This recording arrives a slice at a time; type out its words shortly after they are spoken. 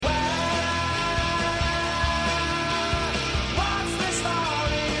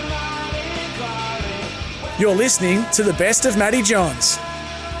You're listening to the best of Matty Johns.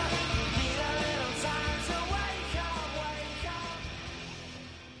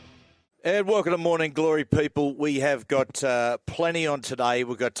 And welcome to Morning Glory, people. We have got plenty on today.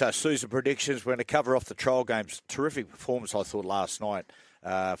 We've got Susan predictions. We're going to cover off the trial games. Terrific performance, I thought, last night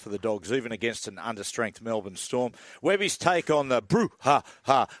for the Dogs, even against an understrength Melbourne Storm. Webby's take on the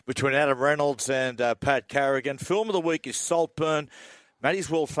brouhaha between Adam Reynolds and Pat Carrigan. Film of the week is Saltburn.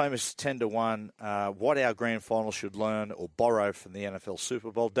 Matty's world-famous 10-1, what our grand final should learn or borrow from the NFL Super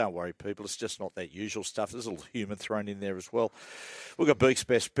Bowl. Don't worry, people, it's just not that usual stuff. There's a little humour thrown in there as well. We've got Beek's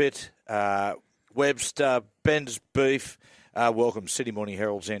Best Bit, Webster, Ben's Beef. Welcome, City Morning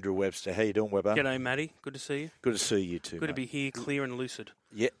Herald's Andrew Webster. How you doing, Webber? G'day, Matty. Good to see you. Good to see you too, Good to mate. be here, clear and lucid.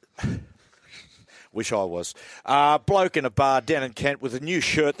 Yeah. Wish I was. Bloke in a bar down in Kent with a new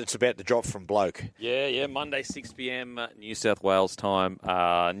shirt that's about to drop from Bloke. Yeah, Monday, 6 p.m, New South Wales time.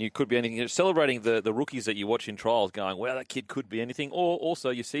 New could be anything. You're celebrating the rookies that you watch in trials, going, wow, that kid could be anything. Or also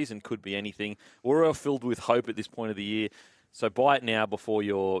your season could be anything. We're all filled with hope at this point of the year. So buy it now before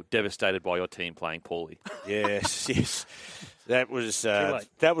you're devastated by your team playing poorly. Yes. That was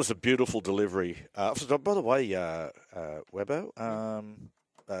a beautiful delivery. By the way, Webbo,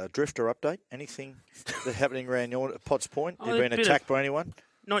 Drifter update? Anything that's happening around your Potts Point? You been attacked by anyone?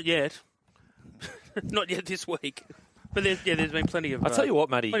 Not yet. Not yet this week. But there's been plenty of... I'll tell you what,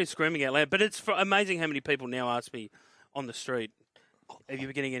 Matty. Plenty of screaming out loud. But it's amazing how many people now ask me on the street, have you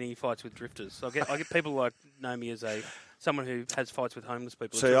been getting any fights with drifters? I get people like know me as someone who has fights with homeless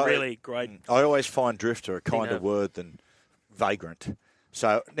people. It's really great. I always find drifter a kinder word than vagrant.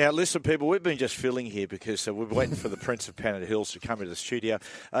 So, now, listen, people, we've been just filling here because we're waiting for the Prince of Planet Hills to come into the studio.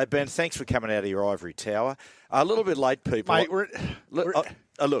 Ben, thanks for coming out of your ivory tower. A little bit late, people. Mate,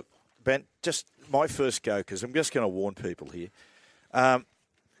 look, Ben, just my first go, because I'm just going to warn people here.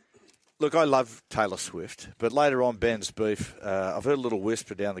 Look, I love Taylor Swift, but later on, Ben's Beef, I've heard a little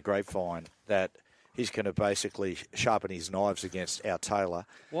whisper down the grapevine that he's going to basically sharpen his knives against our Taylor.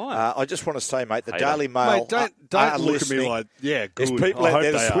 Why? I just want to say, mate, the Daily Mail don't are look listening. at me like, yeah, good. There's people I out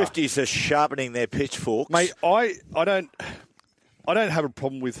there, hope the they are. Swifties are sharpening their pitchforks. Mate, I don't have a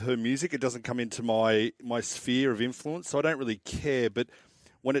problem with her music. It doesn't come into my sphere of influence, so I don't really care. But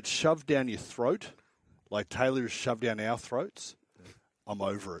when it's shoved down your throat, like Taylor is shoved down our throats, I'm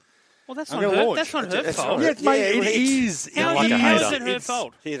over it. Well, that's I'm not gonna her. launch. That's not her That's fault. not Yeah, mate, it is. How like a is hater. it her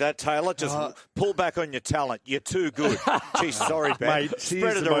fault? Hear that, Taylor? Just pull back on your talent. You're too good. Gee, sorry, Ben. Mate, she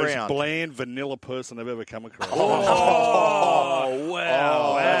Spread is it the most around. bland, vanilla person I've ever come across. Oh,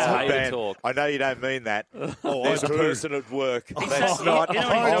 wow. That's Oh, how you Ben, talk. I know you don't mean that. Oh, There's I a do. person at work. That's saying- not. you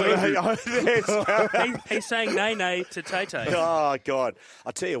know what He's saying nay to Tay-Tay. Oh, God.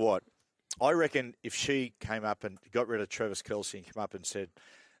 I'll tell you what. I reckon if she came up and got rid of Travis Kelce and came up and said,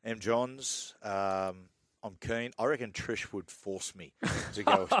 M. Johns, I'm keen, I reckon Trish would force me to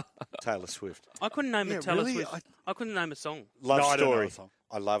go with Taylor Swift. I couldn't name a Taylor really? Swift. I couldn't name a song. Love No, I don't know story. the song.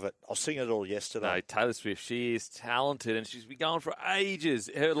 I love it. I'll sing it all yesterday. No, Taylor Swift, she is talented and she's been going for ages.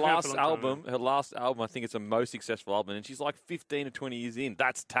 Her for a last long time, album, I think it's her most successful album, and she's like 15 or 20 years in.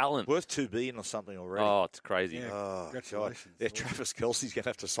 That's talent. Worth $2 billion or something already. Oh, it's crazy. Yeah. Oh, God. Congratulations. Yeah, Travis Kelce's going to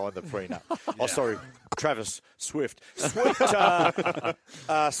have to sign the prenup. Oh, sorry, Travis Swift.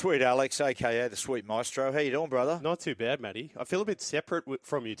 Sweet Alex, a.k.a. the Sweet Maestro. How you doing, brother? Not too bad, Matty. I feel a bit separate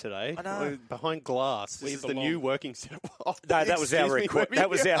from you today. I know. We're behind glass. This is the new working setup. Oh, No, that was our excuse me, request. Webby.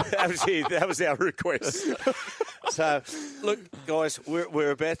 That was our request. So, look, guys,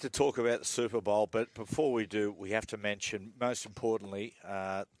 we're about to talk about the Super Bowl, but before we do, we have to mention, most importantly,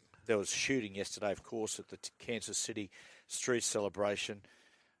 there was shooting yesterday, of course, at the Kansas City street celebration.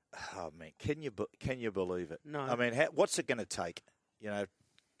 Oh man, can you believe it? No. I mean, what's it going to take? You know,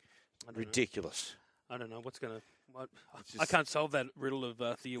 ridiculous. I don't know what's going to... I can't solve that riddle of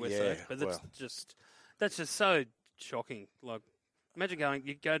the USA, Yeah, but that's just so shocking. Like, imagine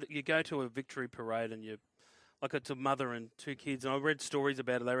you go to a victory parade and it's a mother and two kids, and I read stories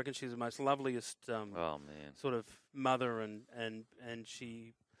about it. They reckon she's the most loveliest Oh, man. sort of mother, and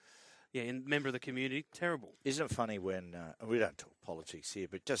she, member of the community. Terrible. Isn't it funny when we don't talk politics here,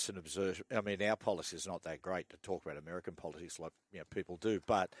 but just an observer. I mean, our policy is not that great to talk about American politics like people do,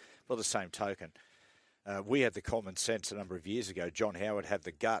 but by the same token, we had the common sense a number of years ago. John Howard had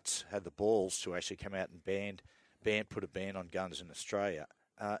the guts, had the balls to actually come out and put a ban on guns in Australia.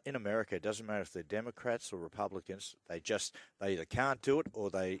 In America, it doesn't matter if they're Democrats or Republicans. They either can't do it or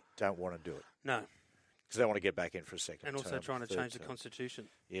they don't want to do it. No. Because they want to get back in for a second And also term, trying to third change the term. Constitution.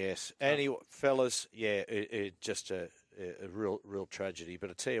 Yes. Anyway, fellas, it just a real tragedy. But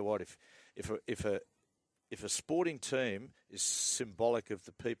I tell you what, if if a sporting team is symbolic of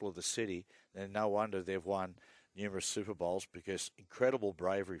the people of the city, then no wonder they've won numerous Super Bowls, because incredible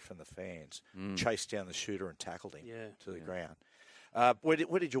bravery from the fans. Chased down the shooter and tackled him to the ground.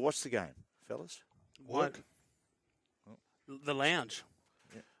 Where did you watch the game, fellas? Work. The lounge.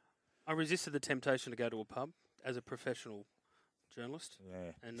 Yeah. I resisted the temptation to go to a pub as a professional journalist.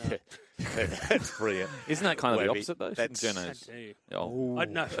 Yeah. And, that's brilliant. Isn't that kind of the Webby, opposite, though? that's- Journos. I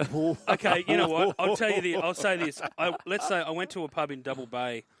know. Okay, you know what? I'll say this. Let's say I went to a pub in Double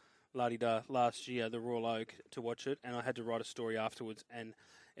Bay, la-di-da, last year, the Royal Oak, to watch it, and I had to write a story afterwards, and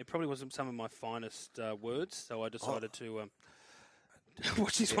it probably wasn't some of my finest words, so I decided to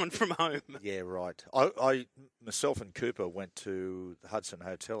watch this one from home. Yeah, right. I myself and Cooper went to the Hudson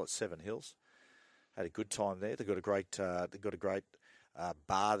Hotel at Seven Hills. Had a good time there. They've got a great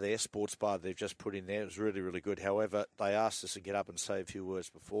bar there, sports bar they've just put in there. It was really, really good. However, they asked us to get up and say a few words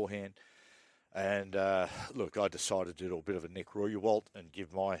beforehand. And, look, I decided to do a bit of a Nick Roywalt and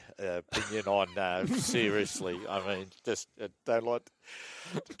give my opinion on, seriously, I mean, just don't like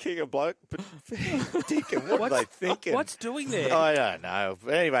to kick a bloke, but thinking, what are they thinking? What's doing there? I don't know.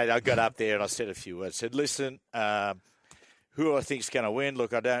 But anyway, I got up there and I said a few words. I said, listen, who I think's going to win?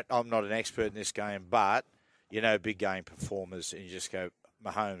 Look, I'm not an expert in this game, but, big game performers, and you just go,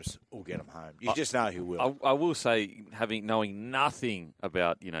 Mahomes will get them home. You just know who will. I will say, knowing nothing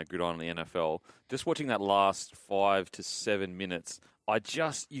about gridiron in the NFL, just watching that last 5 to 7 minutes,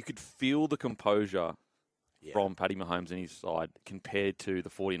 you could feel the composure from Patty Mahomes and his side compared to the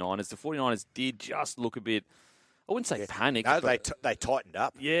 49ers. The 49ers did just look a bit, I wouldn't say panicked. No, but they tightened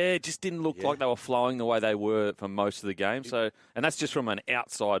up. Yeah, it just didn't look like they were flowing the way they were for most of the game. So, and that's just from an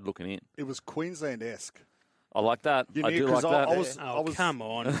outside looking in. It was Queensland-esque. I like that. I do like that. I was come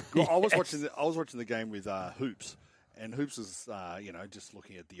on. I was watching the game with Hoops, and Hoops was just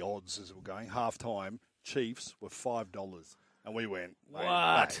looking at the odds as we were going. Half time, Chiefs were $5, and we went,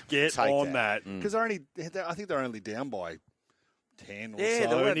 What? Get Take on that. that, because I think they're only down by 10 or Yeah, they so,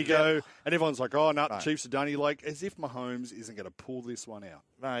 weren't and you go, and everyone's like, oh no, the Chiefs are done. You're like, as if Mahomes isn't going to pull this one out.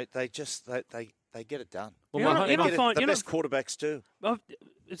 Mate, they get it done. Well, The best quarterbacks do.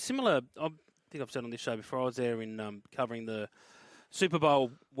 It's similar. I think I've said on this show before. I was there in covering the Super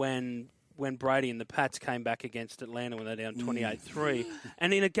Bowl when Brady and the Pats came back against Atlanta when they're down 28-3.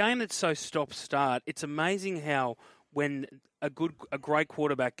 And in a game that's so stop-start, it's amazing how when a great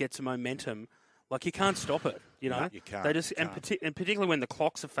quarterback gets a momentum, like you can't stop it. No, you can't. They just you can't. and particularly when the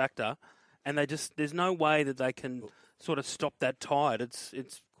clock's a factor, and there's no way that they can sort of stop that tide.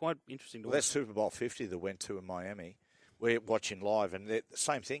 It's quite interesting to watch. That Super Bowl 50 that went to in Miami, we're watching live, and the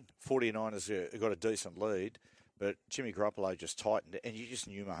same thing. 49ers got a decent lead, but Jimmy Garoppolo just tightened it, and you just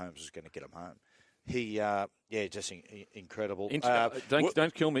knew Mahomes was going to get them home. He, just incredible.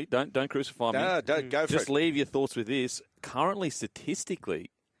 Don't kill me. Don't crucify me. No, don't go for it. Just leave your thoughts with this. Currently, statistically,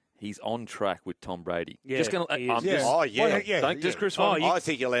 he's on track with Tom Brady. Yeah, just gonna. he I'm is. just, Oh, yeah. Don't just crucify me. I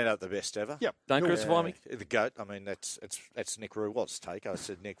think he'll end up the best ever. Yep. Don't crucify me. The GOAT. I mean, that's Nick Rewalt's take. I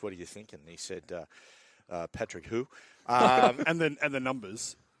said, Nick, what are you thinking? And he said, Patrick who? And the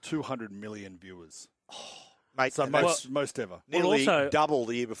numbers, 200 million viewers. Mate, So most ever. nearly also- double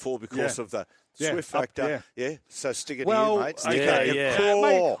the year before because of the Swift factor. Yeah. So stick it to you, mate. Stick it okay, in your yeah.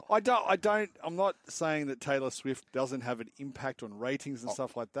 core. I'm not saying that Taylor Swift doesn't have an impact on ratings and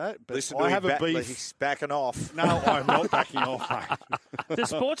stuff like that, but Listen I to have him a beef. He's backing off. No, I'm not backing off, mate. The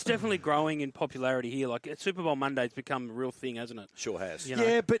sport's definitely growing in popularity here. Like Super Bowl Monday's become a real thing, hasn't it? Sure has. You know,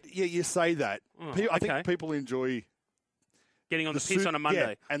 Yeah, but you say that. I okay. think people enjoy getting on the piss on a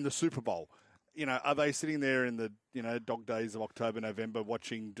Monday. and the Super Bowl. Are they sitting there in the dog days of October, November,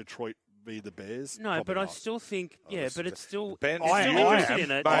 watching Detroit v the Bears? No, Probably but I not. still think, but it's still. Ben, I still am. interested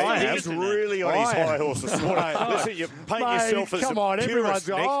in it. Mate, I'm he's interested in it. really on his I am. high horse this morning. Listen, you paint yourself as come a on, everyone's purist,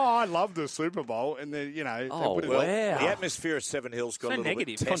 going, Nick. I love the Super Bowl, and then they Oh, put it wow. The atmosphere at Seven Hills got So a little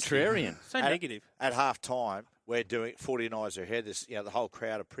negative. bit testy. Contrarian. So negative. At half time, we're doing 49ers are ahead. This, the whole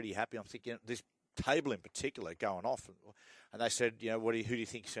crowd are pretty happy. I'm thinking this table in particular going off. And they said, who do you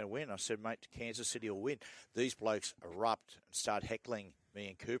think is going to win? I said, mate, Kansas City will win. These blokes erupt and start heckling me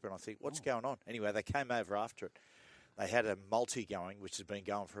and Cooper. And I think, what's going on? Anyway, they came over after it. They had a multi going, which has been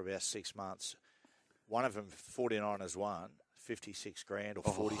going for about 6 months. One of them, 49ers won, 56 grand or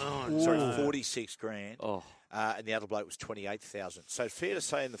 46 grand. Oh. And the other bloke was 28,000. So fair to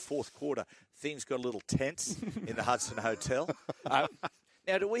say in the fourth quarter, things got a little tense in the Hudson Hotel.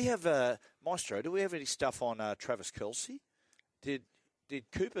 Now, do we have, Maestro, do we have any stuff on Travis Kelce? Did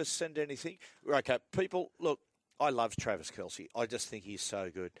Cooper send anything? Okay, people, look, I love Travis Kelce. I just think he's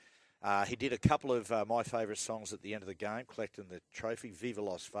so good. He did a couple of my favourite songs at the end of the game, collecting the trophy, Viva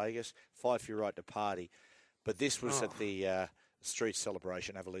Las Vegas, Fight for Your Right to Party. but this was at the street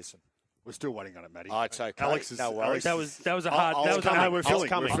celebration. Have a listen. We're still waiting on it, Matty. Oh, it's okay. Alex is, no worries. That was a hard. That was a No, hard. we're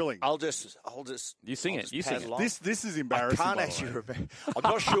filling. I'll just. You sing I'll it. just You sing pad it. along. This is I embarrassing. can't by the actually way. remember. I'm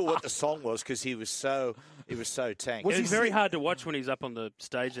not sure what the song was because he was so tanked. It was very hard to watch when he's up on the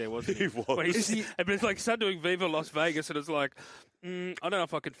stage there, wasn't he? He was. When but it's like start doing Viva Las Vegas, and it's like, I don't know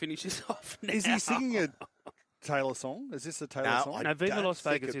if I can finish this off now. Is he singing a Taylor song? Is this a Taylor song? No, Viva don't Las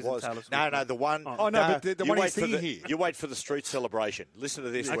think Vegas it isn't was. Taylor Swift. No, the one. Oh, no, but the you one wait he's for singing the, here. You wait for the street celebration. Listen to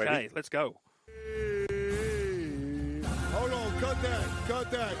this, Okay, Webby. let's go. Hold on, cut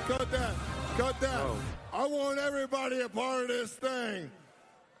that. Oh. I want everybody a part of this thing.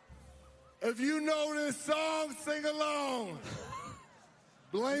 If you know this song, sing along.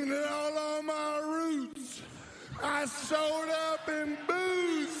 Blame it all on my roots. I showed up in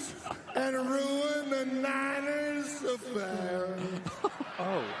booze and ruined the Niners affair.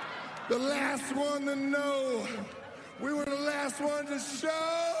 Oh, The last one to know. We were the last one to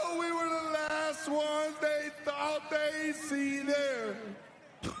show. We were the last ones they thought they'd see there.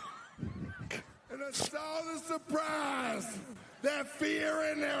 And I saw the surprise, that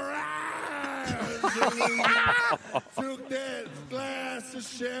fear in their eyes. Took that glass of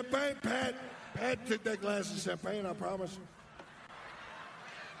champagne. Pat took that glass of champagne, I promise you.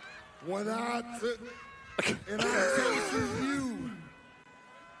 When I took, and I toasted you.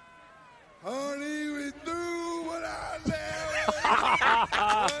 Honey, we threw what I never.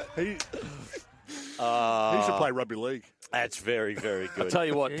 He should play rugby league. That's very, very I'll good. tell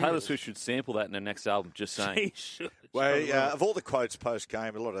you what, Taylor Swift should sample that in her next album, just saying. he should. Well, of all the quotes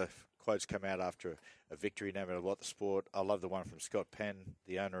post-game, a lot of quotes come out after a victory, no matter what the sport. I love the one from Scott Penn,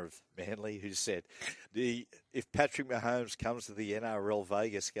 the owner of Manly, who said, if Patrick Mahomes comes to the NRL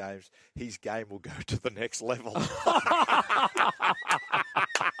Vegas games, his game will go to the next level. Was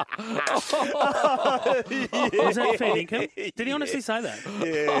that fair income? Did he honestly say that?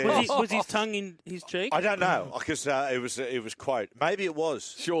 Yeah. Was his tongue in his cheek? I don't know, because it was quote. Maybe it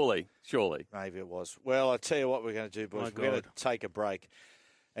was. Surely. Maybe it was. Well, I tell you what we're going to do, boys. My We're going God. to take a break.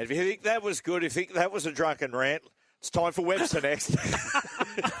 And if you think that was good, if you think that was a drunken rant, it's time for Webster next.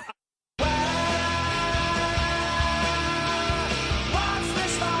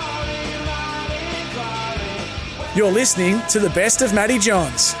 You're listening to the best of Matty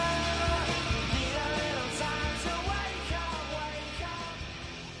Johns.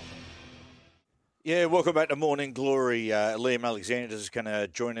 Yeah, welcome back to Morning Glory. Liam Alexander is going to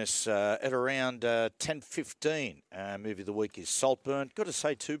join us at around 10:15. Movie of the week is Saltburn. Got to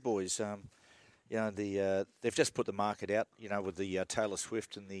say too, boys, they've just put the market out. With the Taylor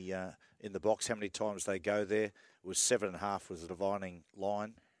Swift in the box, how many times they go there? It was 7.5 was the dividing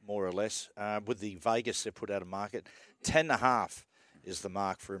line, more or less. With the Vegas, they put out a market 10.5. Is the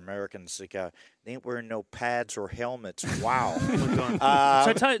mark for Americans that go, they ain't wearing no pads or helmets. Wow.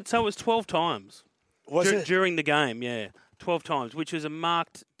 So it was 12 times. Was it? During the game, yeah. 12 times, which was a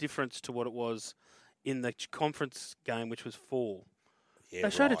marked difference to what it was in the conference game, which was 4. Yeah,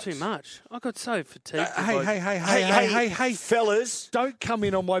 They showed it right. too much. I got so fatigued. Hey, fellas. Don't come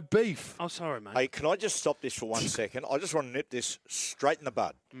in on my beef. Oh, sorry, mate. Hey, can I just stop this for 1 second? I just want to nip this straight in the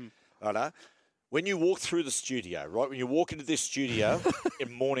bud. Right? When you walk through the studio, right? When you walk into this studio in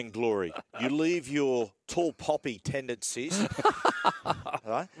Morning Glory, you leave your tall poppy tendencies,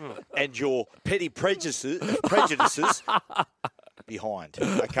 right? And your petty prejudices behind.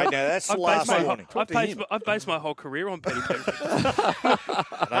 Okay, now that's the last warning. I've based my whole career on petty prejudice.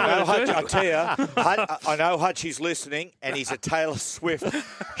 I tell you, I know Hutchie's listening, and he's a Taylor Swift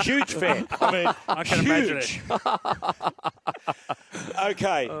huge fan. I mean, I can imagine it. huge.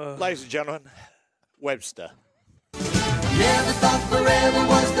 Okay, ladies and gentlemen, Webster. Never thought forever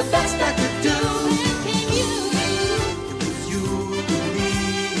was the best I could do. It was you, me,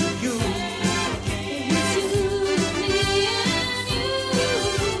 you.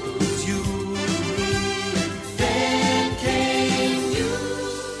 It was you, me, then came you.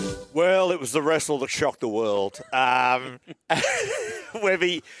 Well, it was the wrestle that shocked the world.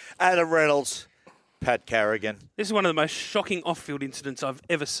 Webby, Adam Reynolds, Pat Carrigan. This is one of the most shocking off-field incidents I've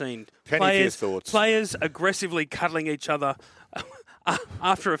ever seen. Penny for your thoughts. Players aggressively cuddling each other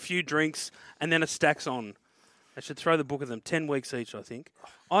after a few drinks, and then a stacks on. I should throw the book at them. 10 weeks each, I think.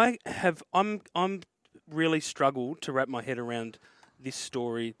 I'm really struggled to wrap my head around this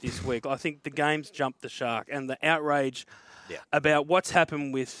story this week. I think the game's jumped the shark, and the outrage about what's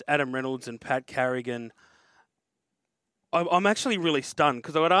happened with Adam Reynolds and Pat Carrigan. I'm actually really stunned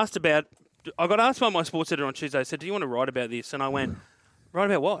because I got asked by my sports editor on Tuesday. I said, "Do you want to write about this?" And I went, "Write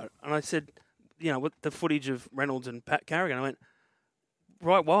about what?" And I said, "What the footage of Reynolds and Pat Carrigan." I went,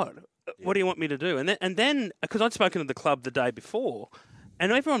 "Write what?" what do you want me to do? And then because I'd spoken to the club the day before,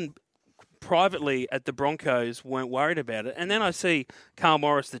 and everyone privately at the Broncos weren't worried about it. And then I see Carl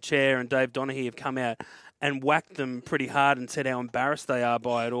Morris, the chair, and Dave Donaghy have come out and whacked them pretty hard and said how embarrassed they are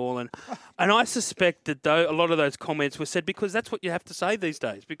by it all. And I suspect that a lot of those comments were said because that's what you have to say these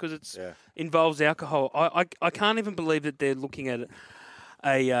days, because it involves alcohol. I can't even believe that they're looking at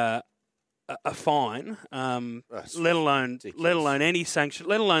a fine, let alone any sanction,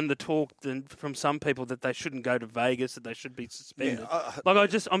 let alone the talk from some people that they shouldn't go to Vegas, that they should be suspended.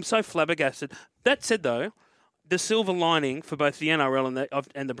 I'm so flabbergasted. That said, though, the silver lining for both the NRL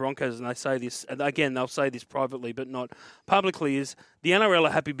and the Broncos, and they say this, and again, they'll say this privately but not publicly, is the NRL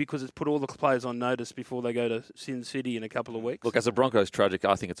are happy because it's put all the players on notice before they go to Sin City in a couple of weeks. Look, as a Broncos tragic,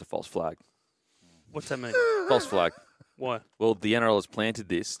 I think it's a false flag. What's that mean? False flag. Why? Well, the NRL has planted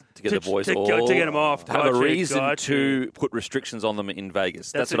this to get the boys to get them off. To have a reason to put restrictions on them in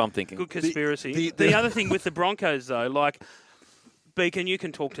Vegas. That's what I'm thinking. Good conspiracy. The other thing with the Broncos, though, like, Beacon, you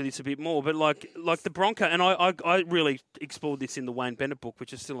can talk to this a bit more, but like the Bronco, and I really explored this in the Wayne Bennett book,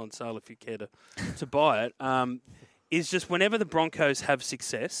 which is still on sale if you care to buy it, is just whenever the Broncos have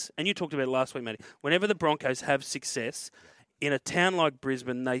success, and you talked about it last week, Matty, whenever the Broncos have success in a town like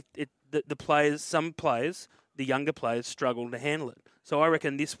Brisbane, some players, the younger players, struggle to handle it. So I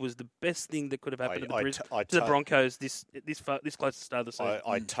reckon this was the best thing that could have happened to the Broncos this close to start of the season.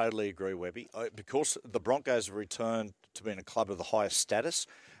 I totally agree, Webby. Because the Broncos have returned to being a club of the highest status,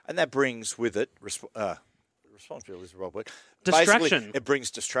 and that brings with it responsibility is the wrong word. Distraction. Basically, it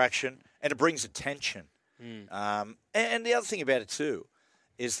brings distraction and it brings attention. And the other thing about it too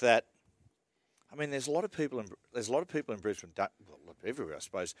is that, I mean, there's a lot of people in Brisbane, everywhere I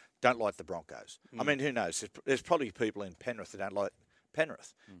suppose, don't like the Broncos. I mean, who knows? There's probably people in Penrith that don't like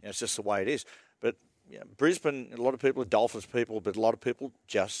Penrith. It's just the way it is. But Brisbane, a lot of people are Dolphins people, but a lot of people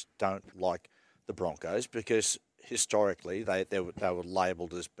just don't like the Broncos because historically they were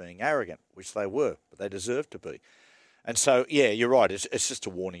labelled as being arrogant, which they were, but they deserved to be. And so, yeah, you're right. It's just a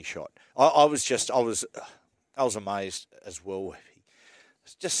warning shot. I was amazed as well.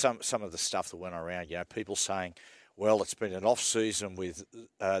 It's just some of the stuff that went around. People saying, well, it's been an off-season with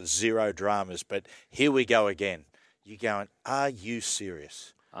 0 dramas, but here we go again. You're going, are you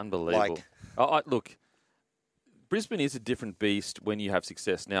serious? Unbelievable. Look, Brisbane is a different beast when you have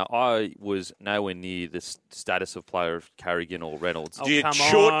success. Now, I was nowhere near the status of player of Carrigan or Reynolds. You're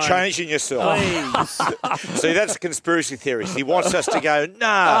shortchanging yourself. Please. See, that's a conspiracy theorist. He wants us to go,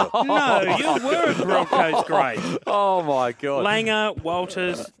 no. No, you were a Broncos great. Oh, my God. Langer,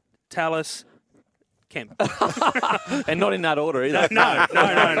 Walters, Tallis, Kemp. And not in that order either. No.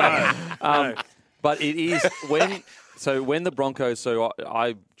 But it is when the Broncos, so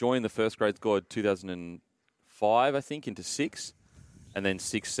I joined the first grade squad 2005, I think, into 6, and then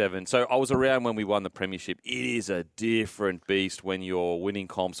 6, 7. So I was around when we won the premiership. It is a different beast when you're winning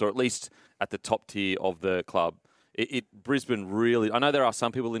comps, or at least at the top tier of the club. Brisbane really, I know there are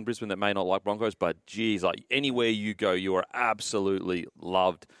some people in Brisbane that may not like Broncos, but geez, like anywhere you go, you are absolutely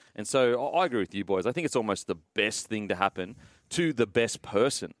loved. And so I agree with you boys. I think it's almost the best thing to happen to the best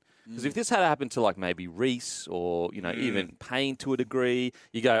person. Because if this had happened to like maybe Reece or, even Payne to a degree,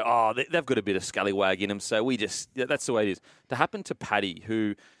 you go, oh, they've got a bit of scallywag in them. So that's the way it is. To happen to Paddy,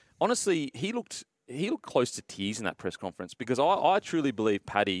 who honestly, he looked close to tears in that press conference, because I truly believe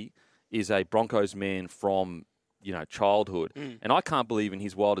Paddy is a Broncos man from childhood. And I can't believe in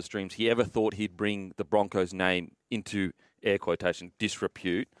his wildest dreams he ever thought he'd bring the Broncos name into, air quotation,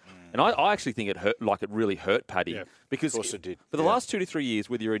 disrepute. And I actually think it really hurt Paddy. Because of course it did. For the last 2 to 3 years,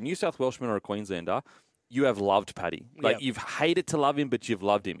 whether you're a New South Welshman or a Queenslander, you have loved Paddy. You've hated to love him, but you've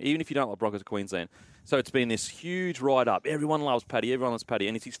loved him, even if you don't like Broncos of Queensland. So it's been this huge ride-up. Everyone loves Paddy. Everyone loves Paddy.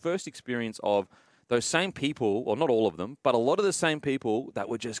 And it's his first experience of those same people, or not all of them, but a lot of the same people that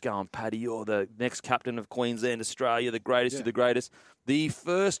were just going, Paddy, you're the next captain of Queensland, Australia, the greatest of the greatest. The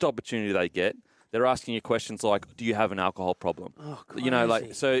first opportunity they get, they're asking you questions like, do you have an alcohol problem? Oh,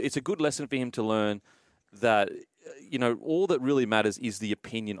 crazy. So it's a good lesson for him to learn that, all that really matters is the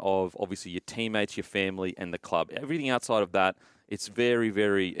opinion of, obviously, your teammates, your family, and the club. Everything outside of that, it's very,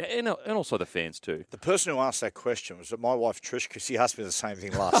 very... And also the fans, too. The person who asked that question was my wife, Trish, because she asked me the same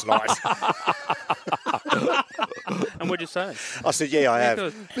thing last night. And what'd you say? I said, yeah, I have.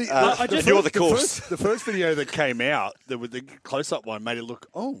 You're the course. The first video that came out, the close-up one, made it look,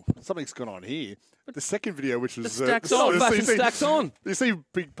 something's gone on here. The second video, which was... Stacks on. You see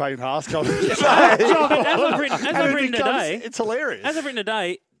Big Payne Haas coming. As I've written today... It's hilarious. As I've written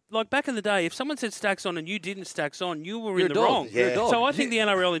today, like back in the day, if someone said stacks on and you didn't stacks on, you were You're in a the dog. wrong. You're a dog. So I think the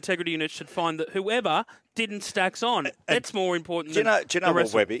NRL integrity unit should find that whoever didn't stacks on, that's more important Do you than know, the what, rest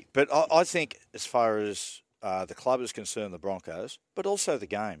of Webby? But I think as far as the club is concerned, the Broncos, but also the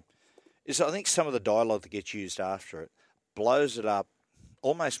game, is I think some of the dialogue that gets used after it blows it up,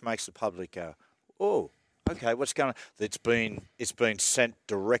 almost makes the public go, oh, okay, what's going on? It's been sent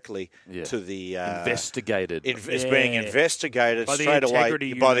directly to the Investigated. It's being investigated By the straight away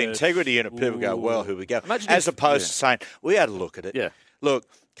integrity by the unit. integrity unit. People go, well, here we go. Imagine As if- opposed to saying, we had a look at it. Yeah. Look,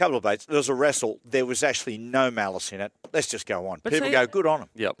 couple of baits. There was a wrestle. There was actually no malice in it. Let's just go on. But People see, go, good on them.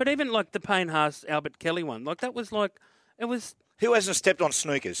 Yep. But even like the Payne Haas Albert Kelly one, like that was like it was Who hasn't stepped on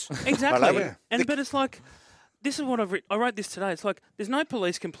sneakers? exactly. Hello? And but it's like this is what I wrote this today. It's like there's no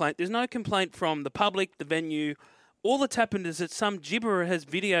police complaint. There's no complaint from the public, the venue. All that's happened is that some gibberer has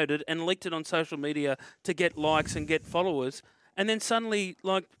videoed it and leaked it on social media to get likes and get followers, and then suddenly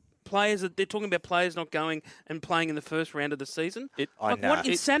like. Players, they're talking about players not going and playing in the first round of the season. I know. What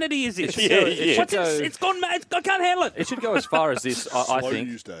insanity is this? It's gone mad. I can't handle it. It should go as far as this, I Slow think.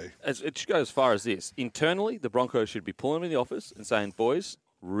 news day. It should go as far as this. Internally, the Broncos should be pulling them in the office and saying, boys,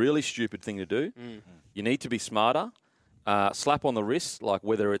 really stupid thing to do. You need to be smarter. Slap on the wrist, like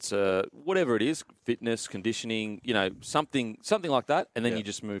whether it's whatever it is, fitness, conditioning, something like that, and then you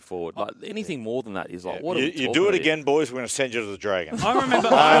just move forward. Like anything more than that is like, what are we You talking do it about again, boys. We're going to send you to the Dragon. I remember.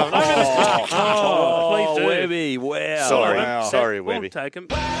 Oh, please do. Webby, wow. Sorry. Wow. Sorry, We'll Webby. take 'em.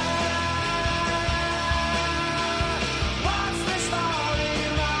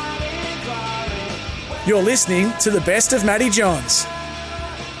 You're listening to the best of Matty Johns.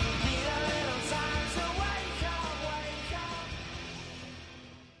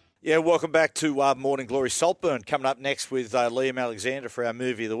 Yeah, welcome back to Morning Glory. Saltburn coming up next with Liam Alexander for our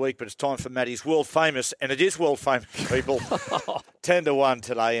movie of the week. But it's time for Matty's world famous, and it is world famous, people. 10-1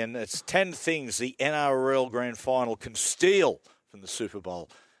 today, and it's 10 things the NRL Grand Final can steal from the Super Bowl.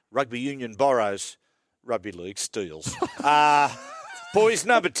 Rugby Union borrows, Rugby League steals. Boys,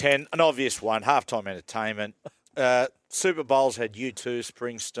 number 10, an obvious one, halftime entertainment. Super Bowls had U2,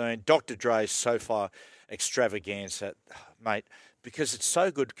 Springsteen, Dr. Dre's SoFi extravaganza, mate. Because it's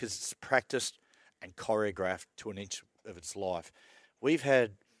so good, because it's practiced and choreographed to an inch of its life. We've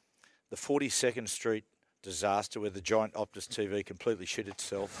had the 42nd Street disaster where the giant Optus TV completely shit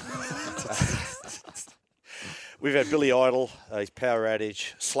itself. We've had Billy Idol, his power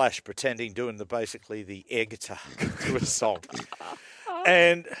outage, Slash pretending, doing basically the air guitar to a song.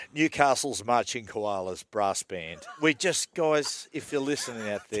 And Newcastle's Marching Koalas brass band. We just, guys, if you're listening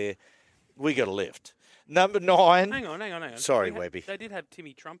out there, we got a lift. Number 9. Hang on. Sorry, Webby. They did have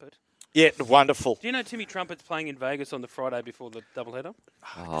Timmy Trumpet. Yeah, wonderful. Do you know Timmy Trumpet's playing in Vegas on the Friday before the doubleheader?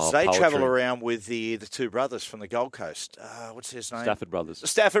 They travel around with the two brothers from the Gold Coast. What's his name? Stafford Brothers. The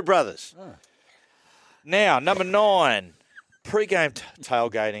Stafford Brothers. Oh. Now, number 9, pre-game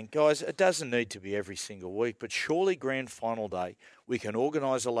tailgating. Guys, it doesn't need to be every single week, but surely Grand Final Day, we can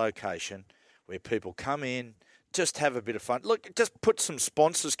organise a location where people come in, just have a bit of fun. Look, just put some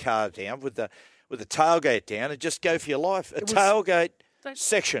sponsors card down with the tailgate down and just go for your life. Tailgate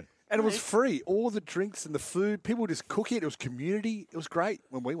section. And it was free. All the drinks and the food, people just cook it. It was community. It was great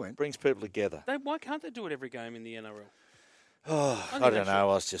when we went. Brings people together. Why can't they do it every game in the NRL? I don't know. I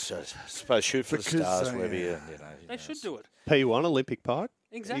was just, I suppose, shoot for the stars, Webby. yeah. They should do it. P1 Olympic Park.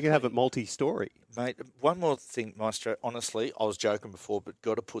 Exactly. You can have it multi-story. Mate, one more thing, Maestro. Honestly, I was joking before, but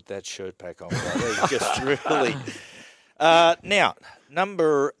got to put that shirt back on. Brother. Just really. Now,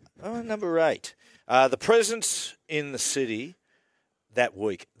 number 8. The presence in the city that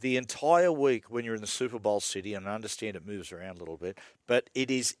week, the entire week when you're in the Super Bowl city, and I understand it moves around a little bit, but it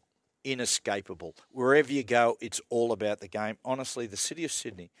is inescapable. Wherever you go, it's all about the game. Honestly, the city of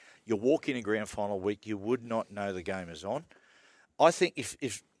Sydney, you walk in a grand final week, you would not know the game is on. I think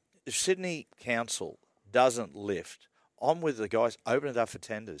if Sydney Council doesn't lift, I'm with the guys, open it up for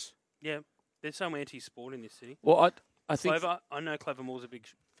tenders. Yeah, there's so anti-sport in this city. Well, I think Clover, I know Clover Moore's a big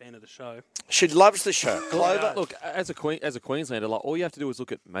fan of the show. She loves the show. Clover. Look, as a Queenslander, like all you have to do is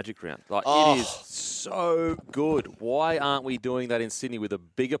look at Magic Round. Like it is so good. Why aren't we doing that in Sydney with a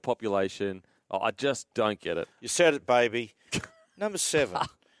bigger population? I just don't get it. You said it, baby. Number 7,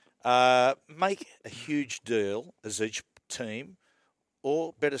 make a huge deal as each team,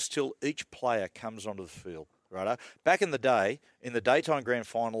 or better still, each player comes onto the field. Righto. Back in the day, in the daytime grand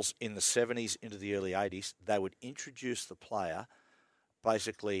finals in the 70s into the early 80s, they would introduce the player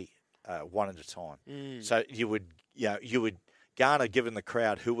basically one at a time. So you would garner, given the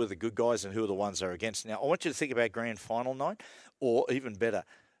crowd, who were the good guys and who are the ones they're against. Now, I want you to think about grand final night, or even better,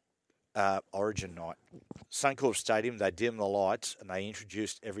 Origin night. Suncorp Stadium, they dimmed the lights and they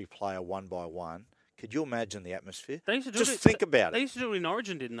introduced every player one by one. Could you imagine the atmosphere? They used to do Just it, think about They it. used to do it in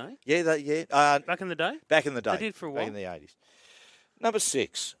Origin, didn't they? Yeah. Back in the day? Back in the day. They did for a Back while. in the 80s. Number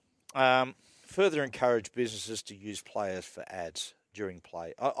 6, further encourage businesses to use players for ads during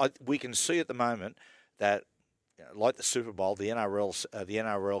play. We can see at the moment that, like the Super Bowl, the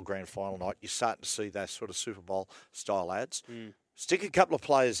NRL Grand Final night, you're starting to see that sort of Super Bowl style ads. Stick a couple of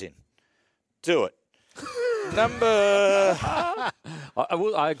players in. Do it. Number...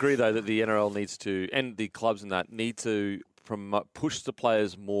 I agree, though, that the NRL needs to, and the clubs and that, need to push the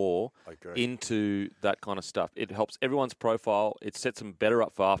players more into that kind of stuff. It helps everyone's profile. It sets them better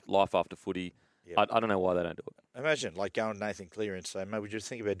up for life after footy. Yep. I don't know why they don't do it. Imagine, like, going to Nathan Cleary and saying, mate, would you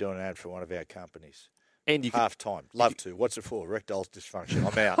think about doing an ad for one of our companies? And you half-time. Love to. What's it for? Erectile dysfunction.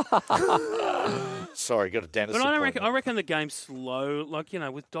 I'm out. Sorry, got a dentist appointment. I reckon the game's slow. Like,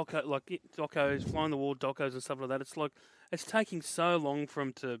 with docos, flying the wall docos and stuff like that. It's like, it's taking so long for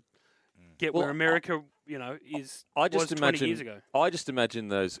them to get where America, was 20 years ago. I just imagine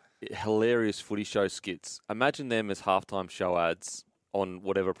those hilarious footy show skits. Imagine them as halftime show ads on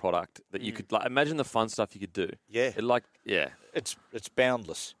whatever product that you could. Like, imagine the fun stuff you could do. Yeah. It's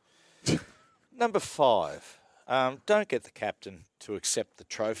boundless. Number 5, don't get the captain to accept the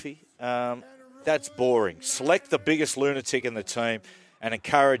trophy. That's boring. Select the biggest lunatic in the team and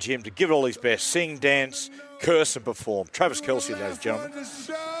encourage him to give it all his best. Sing, dance, curse and perform. Travis Kelce, ladies and gentlemen.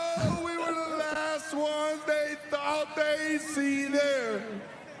 We were the last ones they thought they'd see there.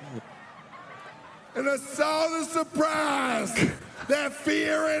 And I saw the surprise, that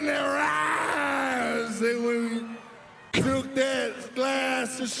fear in their eyes. And when we took that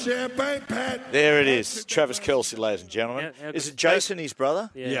glass of champagne, Pat. There it is. Travis Kelce, ladies and gentlemen. Is it Jason, his brother?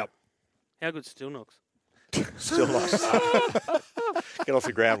 Yeah. Yep. How good Still Knocks? Still nice. Get off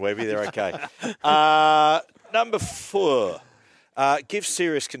the ground, Webby. They're okay. Number 4. Give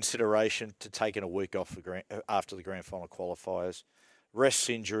serious consideration to taking a week off after the grand final qualifiers. Rests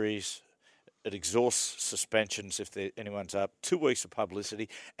injuries. It exhausts suspensions if anyone's up. 2 weeks of publicity.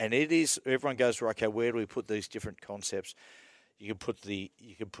 And it is, everyone goes, okay, where do we put these different concepts? You can put the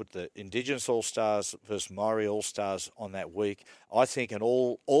Indigenous All-Stars versus Maori All-Stars on that week. I think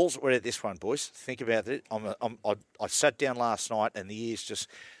all's at this one, boys. Think about it. I sat down last night and the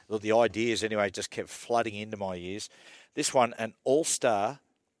ideas anyway just kept flooding into my ears. This one, an All-Star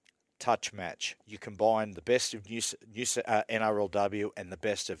touch match. You combine the best of NRLW and the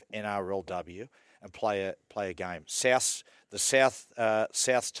best of NRLW and play a game. The South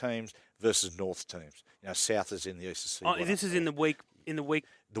teams versus North teams. South is in the East. This is in the week.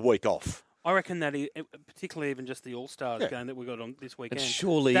 The week off. I reckon that, particularly even just the All-Stars game that we got on this weekend, and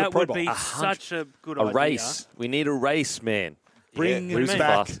surely that would be such a good idea. A race. We need a race, man. Bring who's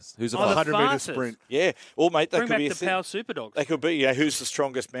back fastest? Who's a the 100-metre sprint. Yeah. Well, mate, that Bring could back be a the thing. Power Super Dogs. They could be, who's the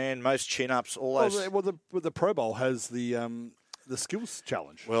strongest man, most chin-ups, all those. The Pro Bowl has the skills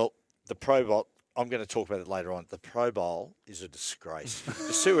challenge. Well, the Pro Bowl, I'm going to talk about it later on. The Pro Bowl is a disgrace.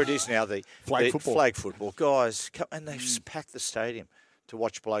 You see where it is now, the flag football. Guys, and they've just packed the stadium to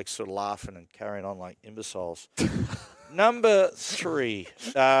watch blokes sort of laughing and carrying on like imbeciles. Number 3,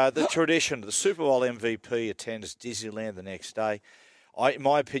 the tradition. The Super Bowl MVP attends Disneyland the next day. In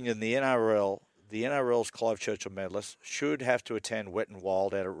my opinion, the NRL's Clive Churchill medalists should have to attend Wet and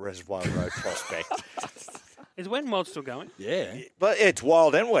Wild out at Reservoir Road Prospect. Is Wet and Wild still going? Yeah. But it's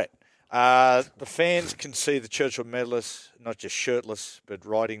wild and wet. The fans can see the Churchill medalists not just shirtless, but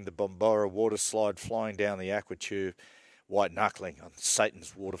riding the Bombora water slide, flying down the aqua tube, white knuckling on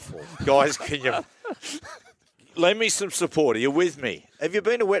Satan's waterfall. Guys, can you lend me some support? Are you with me? Have you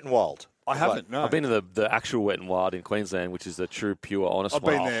been to Wet and Wild? I haven't, no. I've been to the actual Wet and Wild in Queensland, which is a true, pure, honest I've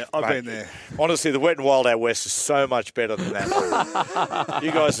been there. I've been there. Honestly, the Wet and Wild out west is so much better than that.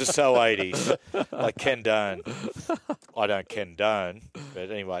 You guys are so 80s. Like Ken Doan. I don't condone.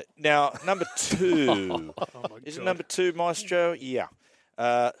 But anyway. Now, number 2. Is it number 2, Maestro? Yeah.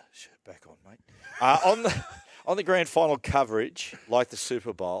 Back on, mate. On the grand final coverage, like the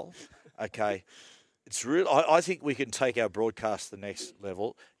Super Bowl, okay, it's real. I think we can take our broadcast to the next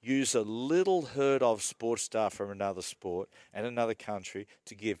level, use a little heard of sports star from another sport and another country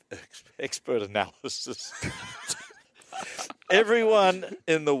to give expert analysis. Everyone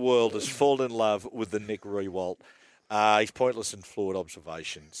in the world has fallen in love with the Nick Rewalt. His pointless and flawed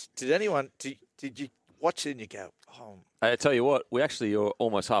observations. Did you watch it and you go, oh. I tell you what, we actually are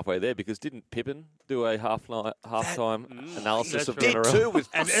almost halfway there because didn't Pippen do a halftime analysis of the did NRL? too with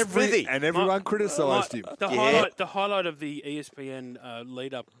everyone criticised him. The highlight of the ESPN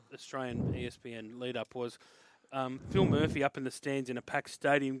lead-up, Australian ESPN lead-up was Phil Murphy up in the stands in a packed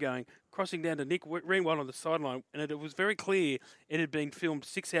stadium crossing down to Nick Greenwald on the sideline, and it was very clear it had been filmed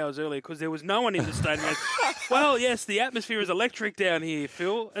 6 hours earlier because there was no one in the stadium. Well, yes, the atmosphere is electric down here,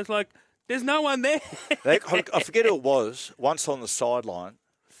 Phil. It's like, there's no one there. I forget who it was. Once on the sideline,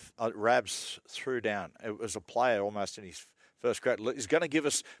 Rabs threw down. It was a player almost in his first grade. He's going to give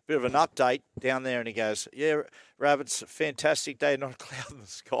us a bit of an update down there, and he goes, "Yeah, Rab, it's a fantastic day, not a cloud in the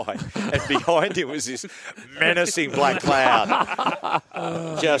sky." And behind him was this menacing black cloud,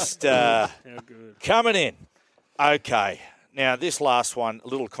 just coming in. Okay, now this last one, a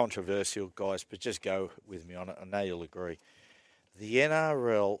little controversial, guys, but just go with me on it. I know you'll agree. The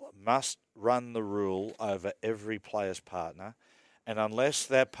NRL must run the rule over every player's partner, and unless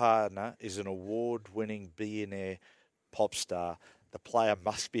that partner is an award-winning billionaire pop star, the player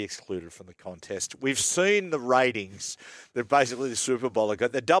must be excluded from the contest. We've seen the ratings that basically the Super Bowl have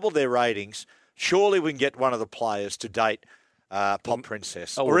got. They doubled their ratings. Surely we can get one of the players to date Pop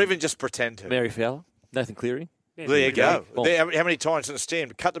Princess, or even just pretend to. Mary Fowler, Nathan Cleary. Yeah, there you go. How many times in the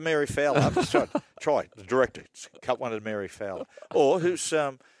stand? Cut to Mary Fowler. Try the director. Cut one to Mary Fowler. Or who's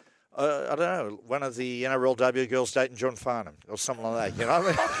I don't know, one of the NRLW girls dating John Farnham or something like that. You know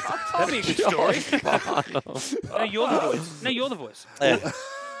what I mean? That'd be a good story. No, you're the voice. Yeah.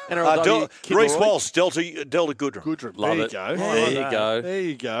 Reece Walsh, Delta Goodrum. Love it. There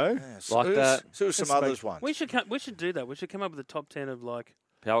you go. Yeah, like that. So some others ones. We should do that. We should come up with the top 10 of like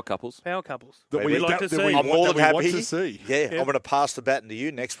power couples. That we'd like to see. I'm more than happy to see. Yeah, I'm going to pass the baton to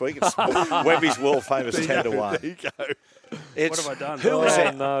you next week. It's Webby's world famous 10 to 1. There you go. What have I done?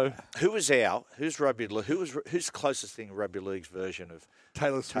 Who's rugby? Who's the closest thing rugby league's version of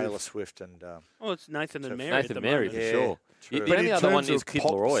Taylor Swift and? It's Nathan and Mary. Nathan and Mary for sure. True. The only other one is Kid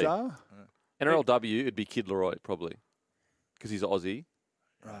pop Leroy. star? NRLW, it'd be Kid Leroy probably, because he's Aussie,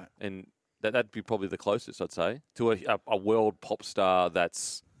 Right. and that'd be probably the closest, I'd say, to a world pop star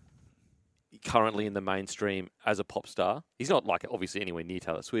that's currently in the mainstream as a pop star. He's not like obviously anywhere near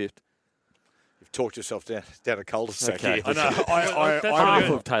Taylor Swift. You've talked yourself down a cul-de-sac Okay. here. I know. Half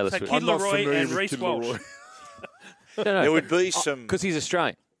of Taylor So Swift. Kid I'm not Leroy familiar and with Reece Kid Walsh. Leroy. There would be some. Because he's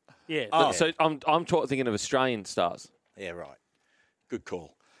Australian. Yeah. So I'm thinking of Australian stars. Yeah, right. Good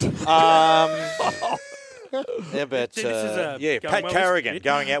call. How about See, this is, going Pat well, Carrigan isn't it?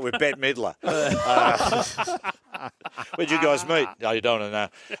 going out with Bette Midler? Where'd you guys meet? No, you don't want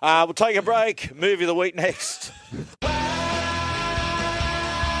to know. We'll take a break. Movie of the week next.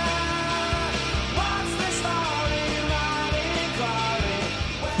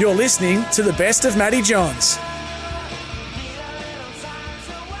 You're listening to the best of Matty Johns.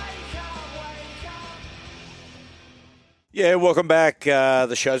 Yeah, welcome back.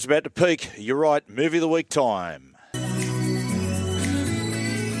 The show's about to peak. You're right. Movie of the week time. It's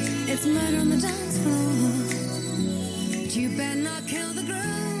murder on the dance floor. You better not kill the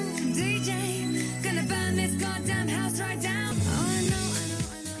groove, DJ. Gonna burn this goddamn house right down. Oh, I know.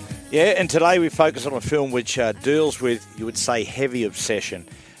 Yeah, and today we focus on a film which deals with, you would say, heavy obsession.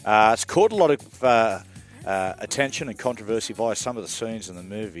 It's caught a lot of attention and controversy via some of the scenes in the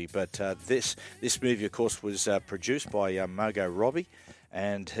movie, but this movie, of course, was produced by Margot Robbie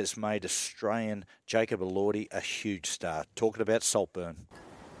and has made Australian Jacob Elordi a huge star. Talking about Saltburn.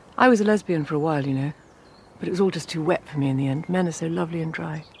 I was a lesbian for a while, you know, but it was all just too wet for me in the end. Men are so lovely and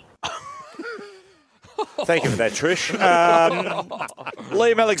dry. Thank you for that, Trish.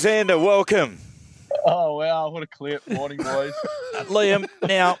 Liam Alexander, welcome. Oh, wow, what a clip. Morning, boys. Liam,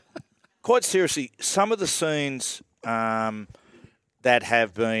 now, quite seriously, some of the scenes that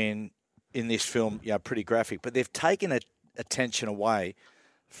have been in this film, pretty graphic, but they've taken attention away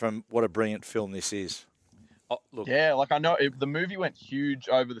from what a brilliant film this is. Oh, look. Yeah, like I know the movie went huge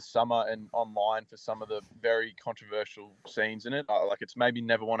over the summer and online for some of the very controversial scenes in it. Like it's made me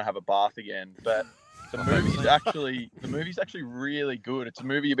never want to have a bath again. But the movie's actually really good. It's a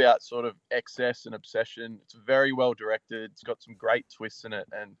movie about sort of excess and obsession. It's very well directed. It's got some great twists in it,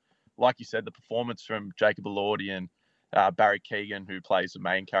 and like you said, the performance from Jacob Elordi and Barry Keoghan, who plays the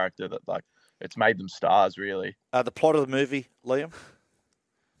main character, that like it's made them stars really. The plot of the movie, Liam?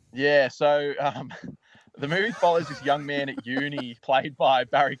 Yeah, so the movie follows this young man at uni, played by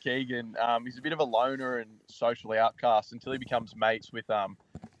Barry Keoghan. He's a bit of a loner and social outcast until he becomes mates with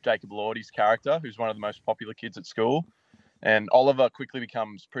Jacob Elordi's character, who's one of the most popular kids at school. And Oliver quickly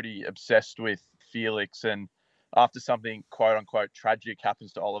becomes pretty obsessed with Felix. And after something quote-unquote tragic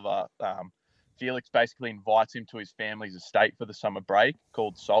happens to Oliver, Felix basically invites him to his family's estate for the summer break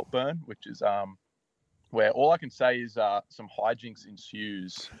called Saltburn, which is where all I can say is some hijinks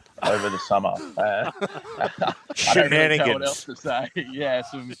ensues over the summer. I don't really know what else to say. Yeah,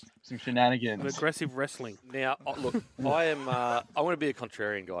 some shenanigans. Aggressive wrestling. Now, look, I want to be a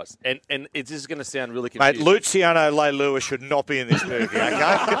contrarian, guys, and this is going to sound really Mate, confusing. Luciano Leilua should not be in this movie, okay?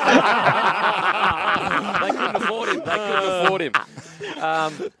 They couldn't afford him. They couldn't afford him.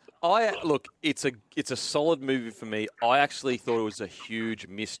 Look, it's a solid movie for me. I actually thought it was a huge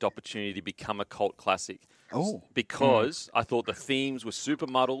missed opportunity to become a cult classic. Oh. Because I thought the themes were super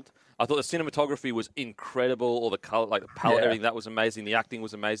muddled. I thought the cinematography was incredible, or the color, like the palette, everything that was amazing. The acting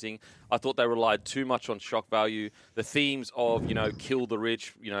was amazing. I thought they relied too much on shock value. The themes of, kill the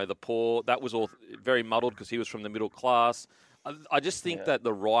rich, the poor, that was all very muddled because he was from the middle class. I just think that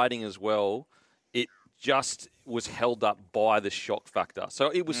the writing as well, it just was held up by the shock factor. So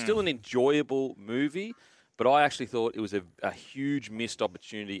it was still an enjoyable movie, but I actually thought it was a huge missed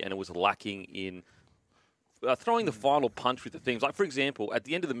opportunity, and it was lacking in throwing the final punch with the themes. Like, for example, at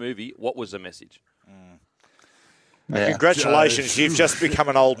the end of the movie, what was the message? Congratulations, you've just become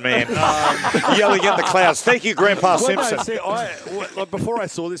an old man. Yelling at the clouds. Thank you, Grandpa Simpson. No, see, before I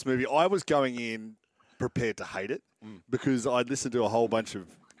saw this movie, I was going in prepared to hate it because I'd listened to a whole bunch of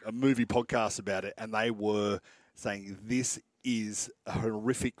movie podcasts about it, and they were saying this is a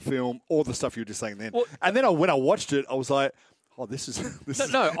horrific film, all the stuff you were just saying then. Well, and then when I watched it, I was like, oh, this is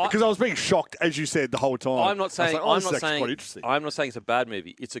because I was being shocked, as you said, the whole time. I'm not saying quite interesting. I'm not saying it's a bad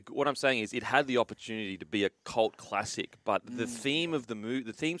movie. What I'm saying is it had the opportunity to be a cult classic, but the theme of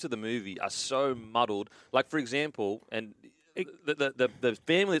the themes of the movie are so muddled. Like, for example, and the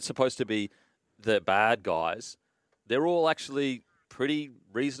family that's supposed to be the bad guys, they're all actually pretty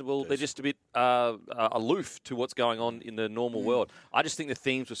reasonable. They're just a bit aloof to what's going on in the normal world. I just think the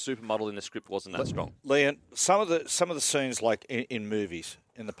themes were super muddled and the script wasn't that strong. Leon, some of the scenes, like in movies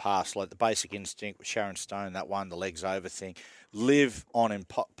in the past, like The Basic Instinct with Sharon Stone, that one, the legs over thing, live on in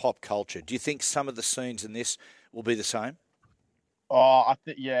pop culture. Do you think some of the scenes in this will be the same? Oh, I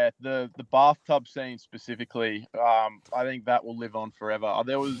think the bathtub scene specifically. I think that will live on forever.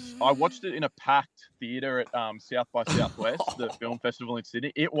 I watched it in a packed theater at South by Southwest, the film festival in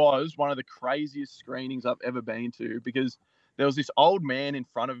Sydney. It was one of the craziest screenings I've ever been to because there was this old man in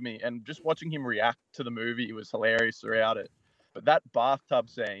front of me, and just watching him react to the movie, it was hilarious throughout it. But that bathtub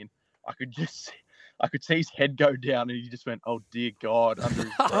scene, I could see his head go down, and he just went, "Oh dear God!" Under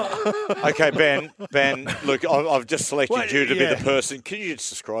his breath. Okay, Ben. Look, I've just selected you to be the person. Can you just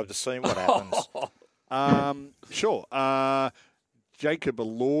describe the scene? What happens? Sure. Jacob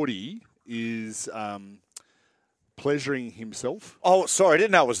Elordi is pleasuring himself. Oh, sorry, I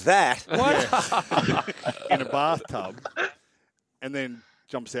didn't know it was that. What? In a bathtub, and then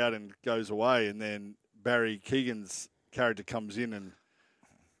jumps out and goes away, and then Barry Keoghan's character comes in and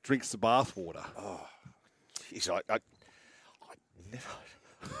drinks the bathwater. Oh, jeez, I never.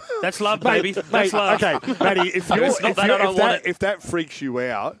 That's love, baby. That's love. Okay, Matty, if that freaks you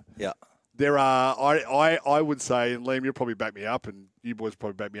out, there are. I would say, and Liam, you'll probably back me up, and you boys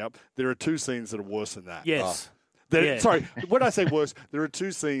probably back me up. There are two scenes that are worse than that. Yes. Sorry, when I say worse, there are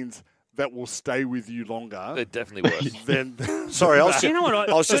two scenes that will stay with you longer. They're definitely worse. Sorry, I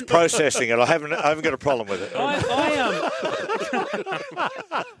was just processing it. I haven't got a problem with it.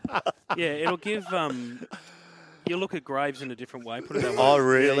 It'll give. You look at graves in a different way. Put it that way. Oh,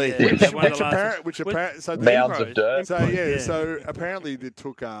 really? Which apparently, so mounds of dirt. So apparently they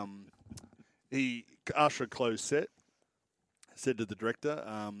took. He after a closed set, said to the director,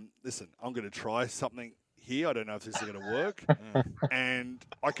 "Listen, I'm going to try something here. I don't know if this is going to work." And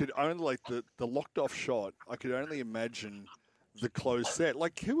I could only the locked off shot. I could only imagine the closed set.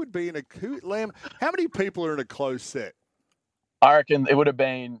 Like, who would be in Lamb? How many people are in a closed set? I reckon it would have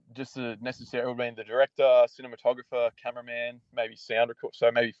been just it would have been the director, cinematographer, cameraman, maybe sound record,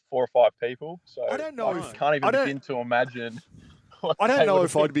 so maybe 4 or 5 people. So I don't know. I can't even begin to imagine. I don't know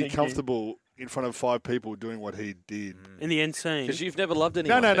if I'd be comfortable in front of 5 people doing what he did in the end scene. Because you've never loved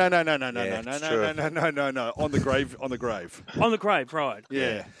anyone. No. On the grave. On the grave, right?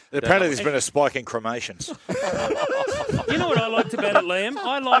 Yeah. Apparently, there's been a spike in cremations. You know what I liked about it, Liam?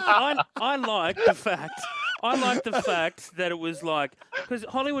 I like the fact. I like the fact that it was like, because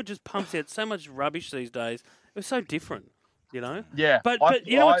Hollywood just pumps out so much rubbish these days. It was so different, you know. Yeah. But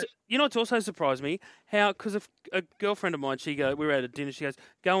you know what's also surprised me? How, because a girlfriend of mine, we were at a dinner. She goes,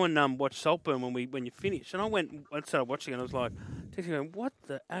 "Go and watch Saltburn when you finish." And I started watching it. And I was like, going, "What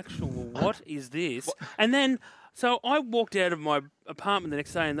the actual? What is this?" And then. So I walked out of my apartment the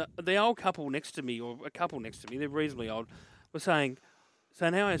next day, and the old couple next to me, or a couple next to me, they're reasonably old, were saying. So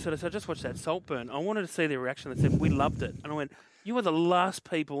now I just watched that Saltburn. I wanted to see their reaction. They said, "We loved it." And I went, You were the last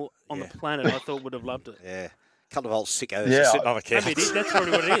people on the planet I thought would have loved it. Yeah. Couple of old sickos Yeah. sitting on a couch. Maybe that's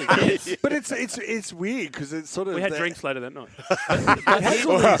probably what it is. Yes. But it's weird because it's sort of. We had drinks later that night.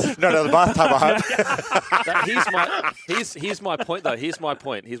 No, the bathtub I hope. Here's my point though. Here's my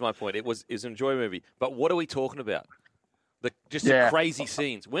point. It was an enjoyable movie. But what are we talking about? The crazy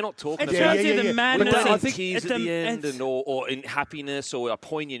scenes. We're not talking It about shows you the madness. I and think tears it's at the end, it's- or in happiness, or a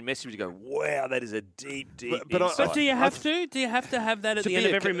poignant message. You go, wow, that is a deep But insight. But do you have to? Do you have to have that at the end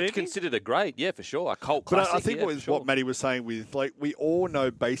of every movie? Considered a great, for sure, a cult But classic. I think yeah, what for sure. Matty was saying with, like, we all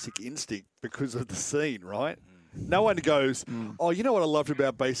know Basic Instinct because of the scene, right? No one goes, oh, you know what I loved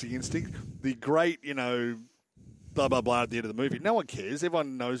about Basic Instinct? The great, blah, blah, blah at the end of the movie. No one cares.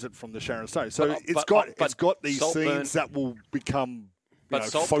 Everyone knows it from the Sharon Stone. So it's got these Saltburn- scenes that will become But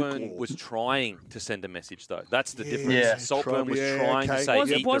Saltburn folklore. was trying to send a message, though. That's the difference. Yeah. Saltburn was Yeah, trying to okay. say,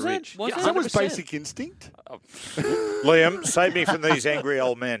 Was it- eat was the it? rich. Was Yeah, it? That was 100%. Basic Instinct. Liam, save me from these angry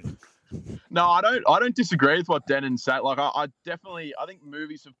old men. No, I don't disagree with what Denon said. Like, I think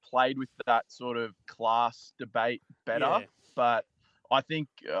movies have played with that sort of class debate better. Yeah. But I think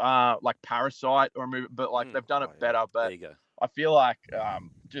like Parasite or a movie, but like they've done it better. But There you go. I feel like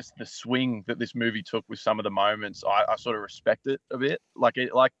just the swing that this movie took with some of the moments, I sort of respect it a bit. Like Yeah.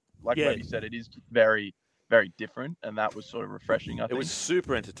 Levy said, it is very, very different, and that was sort of refreshing. I It think. was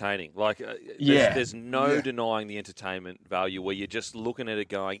super entertaining. Like, Yeah. there's no denying the entertainment value where you're just looking at it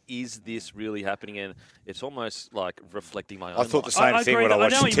going, is this really happening? And it's almost like reflecting my own I thought the life. same I thing agree when I that- I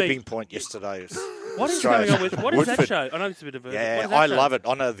know watched what you mean. Tipping Point yesterday. What is Australia. going on with what is that Woodford. show? I know it's a bit of a Yeah, what is that I show? love it.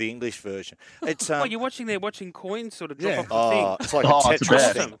 I know the English version. It's Well, you're watching coins sort of drop Yeah. off the oh, thing. it's like Oh, a it's Tetris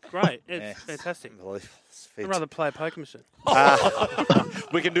bad. thing. Awesome. Great. It's Yeah. fantastic. Unbelievable. It's I'd fit. rather play a poker machine.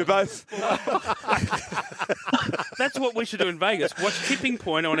 We can do both. That's what we should do in Vegas. Watch Tipping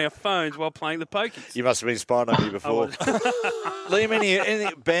Point on our phones while playing the pokies. You must have been spying on me before. was.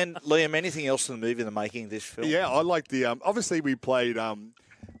 Liam, Ben, anything else in the movie in the making of this film? Yeah, I like the. Obviously, we played.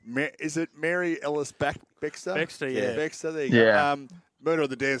 Is it Mary Ellis Baxter? Baxter, yeah. Baxter. There you go. Yeah. Murder on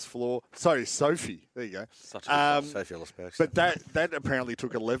the Dance Floor. Sorry, Sophie. There you go. Such a good film. Sophie Ellis Baxter. But that apparently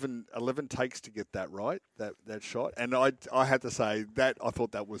took 11 takes to get that right. That shot, and I had to say that I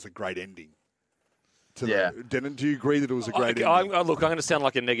thought that was a great ending. Denon, do you agree that it was a great ending? Look, I'm going to sound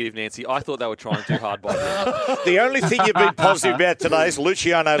like a negative Nancy. I thought they were trying too hard by then. The only thing you've been positive about today is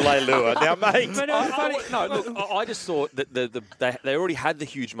Luciano Leilua. Now, mate, But I just thought that they already had the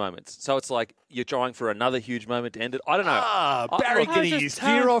huge moments. So it's like you're trying for another huge moment to end it. I don't know. Barry I getting just his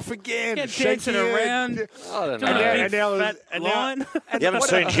tell- gear off again. Yeah, shaking dancing it. around. I don't Doing know. a big And now- fat and now- line. you haven't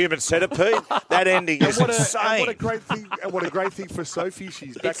seen Human Centipede? That ending is And insane. what a great thing! And what a great thing for Sophie.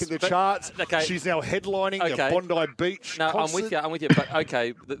 She's back in the charts. okay. She's now headlining Okay. a Bondi Beach. No, concert. I'm with you. But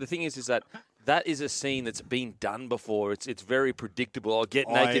okay, the thing is that is a scene that's been done before. It's very predictable. I'll get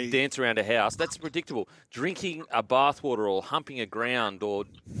naked, dance around a house. That's predictable. Drinking a bathwater or humping a ground or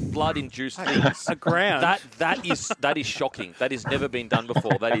blood-induced things. A ground. That is shocking. That has never been done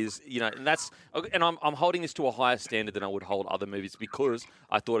before. That is, and I'm holding this to a higher standard than I would hold other movies because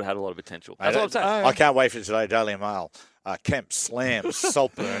I thought it had a lot of potential. That's what I'm saying. I can't wait for today, Daily Mail. Kemp slams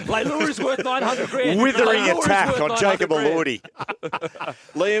Saltburn. Leilua is worth 900 grand. Withering Leilua is attack worth on Jacob 900 grand. Elordi.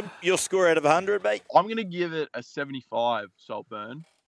 Liam, your score out of 100, mate? I'm going to give it a 75, Saltburn.